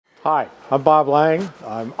Hi, I'm Bob Lang.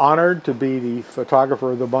 I'm honored to be the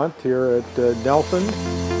photographer of the month here at Nelson.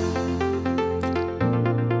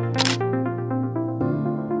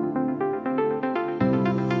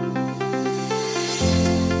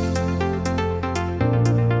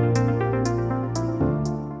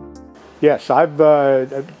 Yes, I've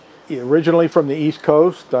originally from the East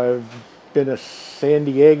Coast. I've been a San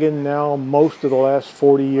Diegan now most of the last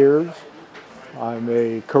 40 years. I'm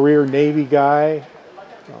a career Navy guy.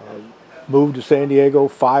 Moved to San Diego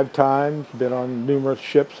 5 times, been on numerous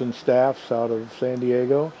ships and staffs out of San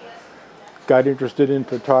Diego. Got interested in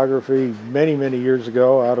photography many, many years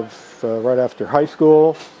ago out of right after high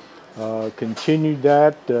school. Continued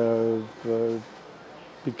that,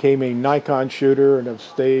 became a Nikon shooter and have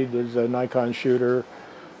stayed as a Nikon shooter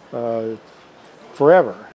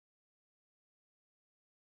forever.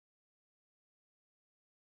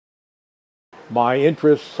 My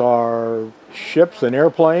interests are ships and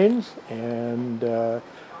airplanes, and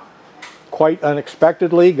quite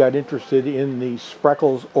unexpectedly got interested in the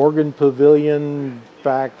Spreckels Organ Pavilion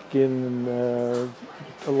back in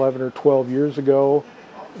 11 or 12 years ago,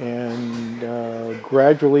 and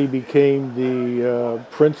gradually became the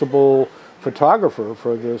principal photographer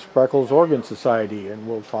for the Spreckels Organ Society, and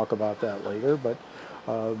we'll talk about that later, but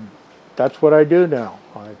that's what I do now.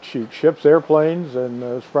 I shoot ships, airplanes, and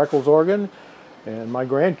Spreckels Organ, and my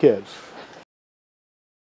grandkids.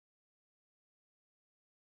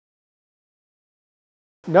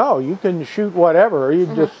 No, you can shoot whatever. You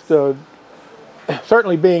just,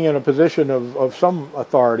 certainly being in a position of some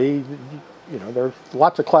authority, you know, there's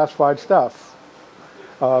lots of classified stuff.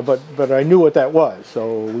 But I knew what that was,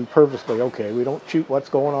 so we purposely, okay, we don't shoot what's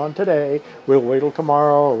going on today. We'll wait till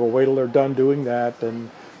tomorrow, or we'll wait till they're done doing that. And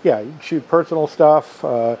yeah, you can shoot personal stuff,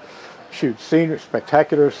 shoot scenery,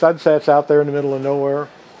 spectacular sunsets out there in the middle of nowhere,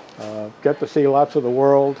 get to see lots of the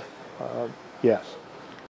world, yes.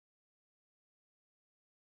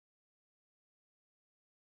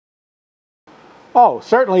 Oh,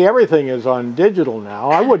 certainly everything is on digital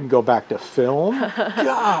now. I wouldn't go back to film.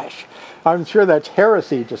 Gosh, I'm sure that's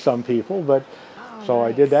heresy to some people, but so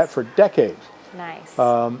I did that for decades. Nice.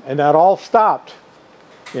 And that all stopped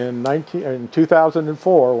in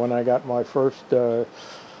 2004 when I got my first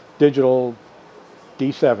digital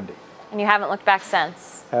D70. And you haven't looked back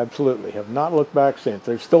since? Absolutely, have not looked back since.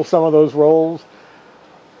 There's still some of those rolls.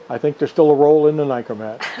 I think there's still a roll in the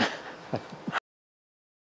Nikromat.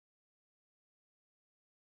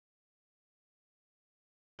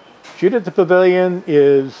 Shoot at the Pavilion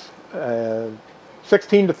is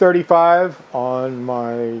 16 to 35 on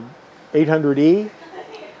my 800E,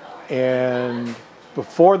 and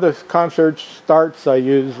before the concert starts I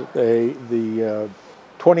use the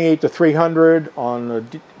 28 to 300 on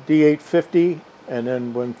the D850, and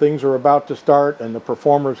then when things are about to start and the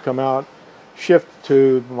performers come out, shift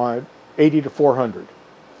to my 80 to 400.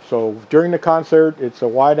 So during the concert it's a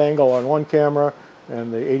wide angle on one camera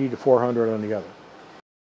and the 80 to 400 on the other.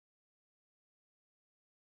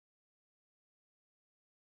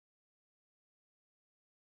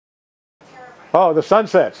 Oh, the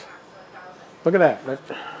sunsets. Look at that.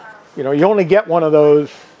 You know, you only get one of those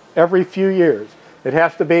every few years. It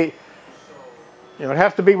has to be, you know, it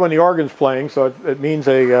has to be when the organ's playing, so it means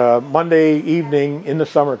a Monday evening in the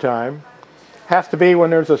summertime. Has to be when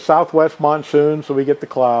there's a southwest monsoon, so we get the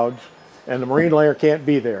clouds, and the marine layer can't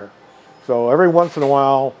be there. So every once in a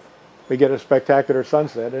while, we get a spectacular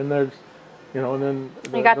sunset, and there's, you know, and then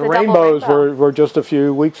the rainbows were just a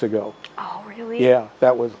few weeks ago. Oh, really? Yeah,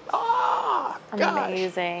 that was,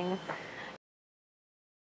 amazing.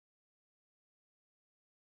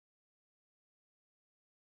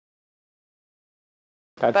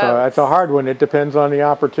 That's a hard one. It depends on the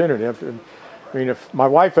opportunity. I mean, if my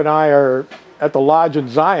wife and I are at the lodge in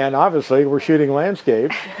Zion, obviously we're shooting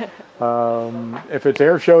landscapes. If it's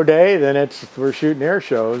air show day, then we're shooting air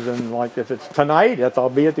shows. And like if it's tonight, I'll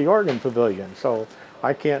be at the Organ Pavilion. So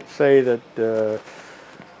I can't say that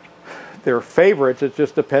they're favorites. It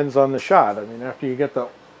just depends on the shot. I mean, after you get the,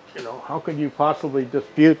 you know, how could you possibly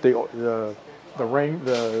dispute the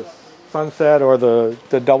sunset or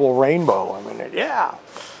the double rainbow? I mean, yeah,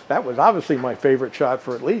 that was obviously my favorite shot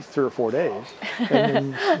for at least 3 or 4 days.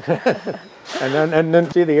 And then, and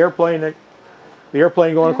then see the airplane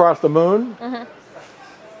going across the moon.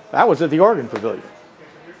 That was at the Organ Pavilion.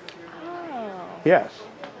 Oh. Yes,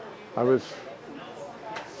 I was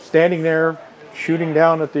standing there shooting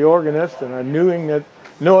down at the organist, and I knowing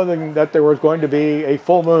that there was going to be a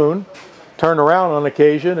full moon, turn around on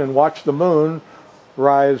occasion and watch the moon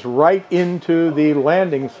rise right into the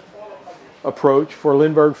landing approach for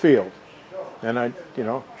Lindbergh Field. And I, you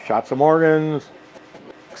know, shot some organs,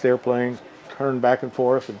 Airplanes turned back and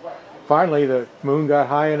forth, and finally the moon got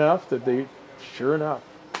high enough that they, sure enough,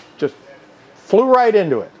 just flew right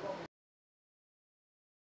into it.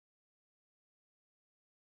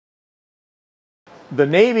 The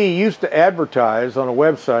Navy used to advertise on a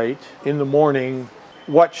website in the morning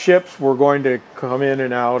what ships were going to come in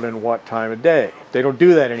and out and what time of day. They don't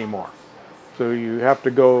do that anymore. So you have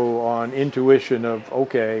to go on intuition of,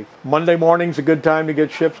 okay, Monday morning's a good time to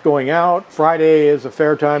get ships going out. Friday is a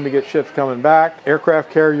fair time to get ships coming back.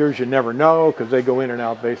 Aircraft carriers, you never know because they go in and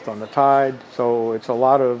out based on the tide. So it's a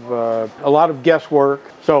lot of guesswork.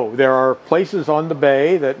 So there are places on the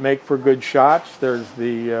bay that make for good shots. There's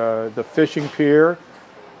the fishing pier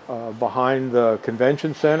behind the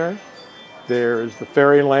convention center. There's the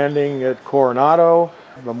ferry landing at Coronado,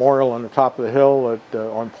 memorial on the top of the hill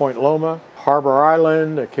on Point Loma, Harbor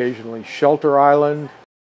Island, occasionally Shelter Island.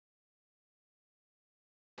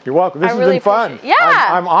 You're welcome. This has been fun. Yeah.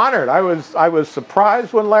 I'm honored. I was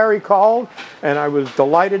surprised when Larry called, and I was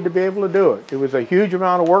delighted to be able to do it. It was a huge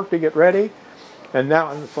amount of work to get ready, and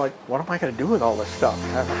now it's like, what am I going to do with all this stuff?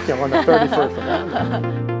 On the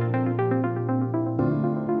 31st.